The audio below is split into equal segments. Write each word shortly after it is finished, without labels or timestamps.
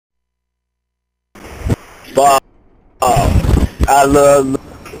Fuck. I love.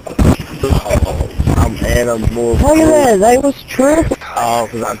 I'm animal. Look at that, that was true. Oh,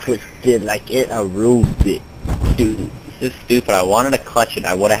 cause I twisted like it a Rubik. Dude, this is stupid. I wanted to clutch it.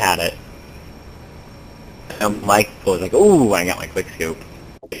 I would have had it. And Mike was like, "Ooh, I got my quick scope."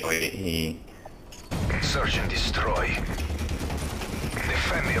 Search and destroy.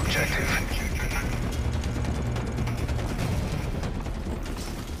 Defend the objective.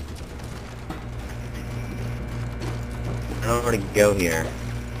 I don't know where to go here.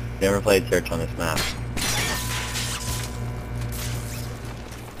 Never played search on this map.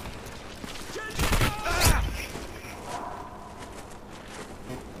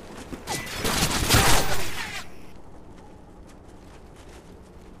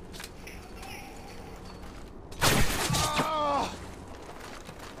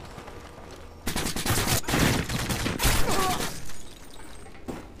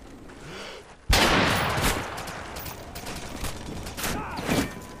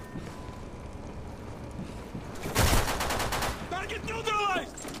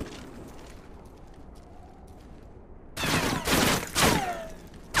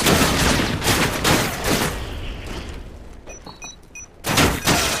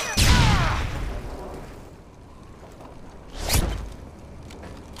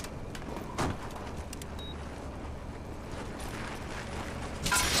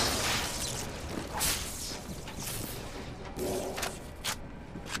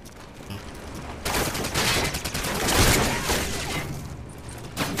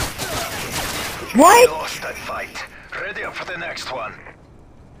 What? Lost that fight. Ready up for the next one.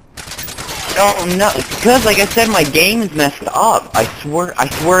 Oh no, because like I said, my game is messed up. I swear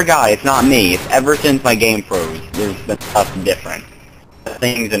to God, it's not me. It's ever since my game froze. There's been stuff different.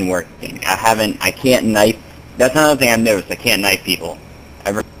 Things been working. I can't knife. That's another thing I've noticed. I can't knife people.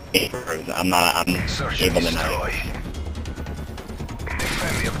 Ever since my game froze, I'm able to knife.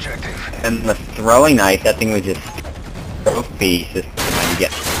 Defend the objective. And the throwing knife, that thing was just trophy system. You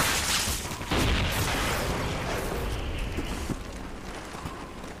get.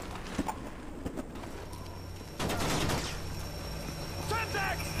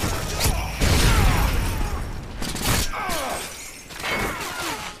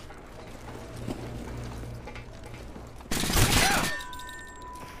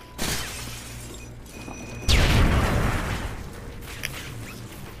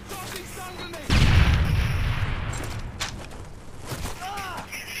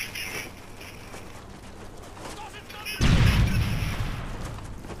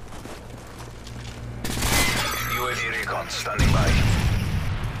 UAV recon standing by.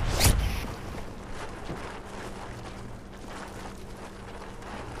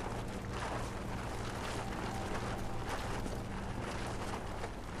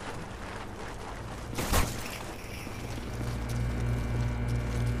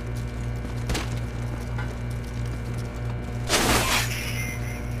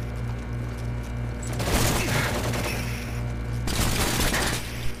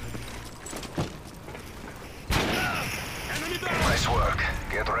 Nice work.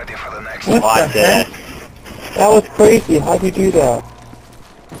 Get ready for the next one. Watch it. That was crazy, how'd you do that?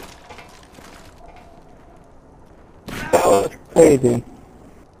 That was crazy.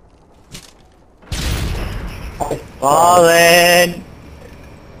 Fallen.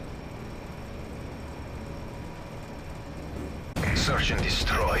 Search and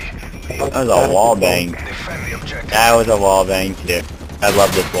destroy. That was a wall bang. Defend the objective. That was a wall bang too. I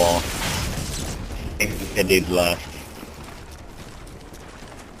love this wall. The dude's left.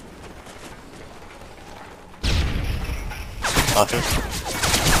 Awesome.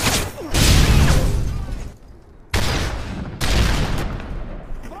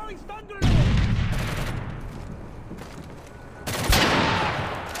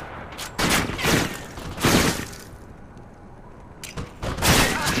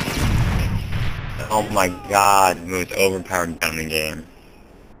 Oh my God, the most overpowered gun in the game.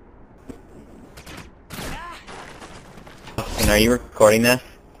 Austin, are you recording this?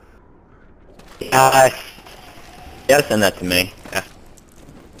 Yes. You gotta send that to me. Yeah.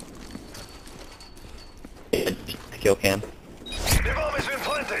 Kill cam. The bomb has been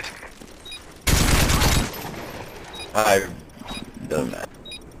planted. I doesn't matter.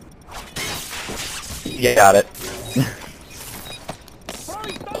 You got it.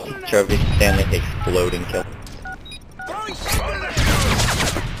 Trophy Stanley exploding kill.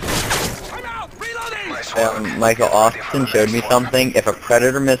 Michael, Austin showed me something. If a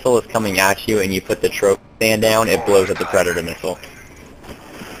predator missile is coming at you and you put the trophy stand down, it blows up the predator missile.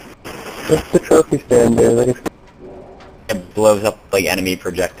 What's the trophy stand there? Like It blows up like enemy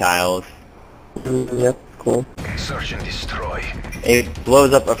projectiles. Yep. cool. Search and destroy. It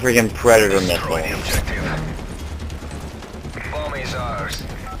blows up a freaking predator Destroy the missile. objective. Bomb is ours.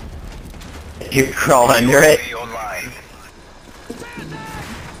 You crawl under it. UAV online.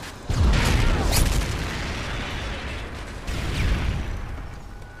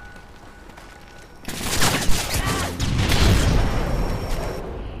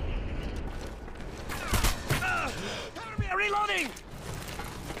 Reloading!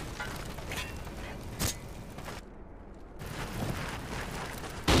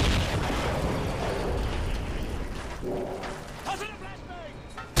 Positive flashbang!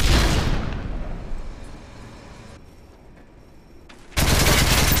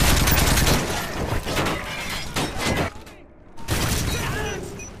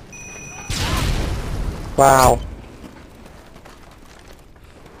 Wow.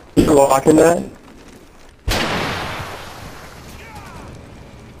 You walking that?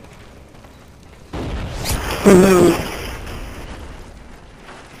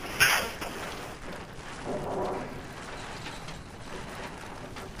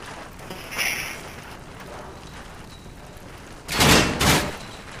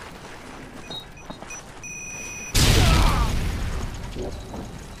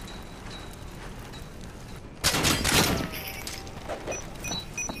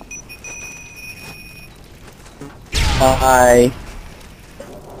 Hi.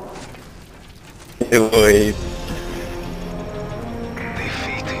 Wait.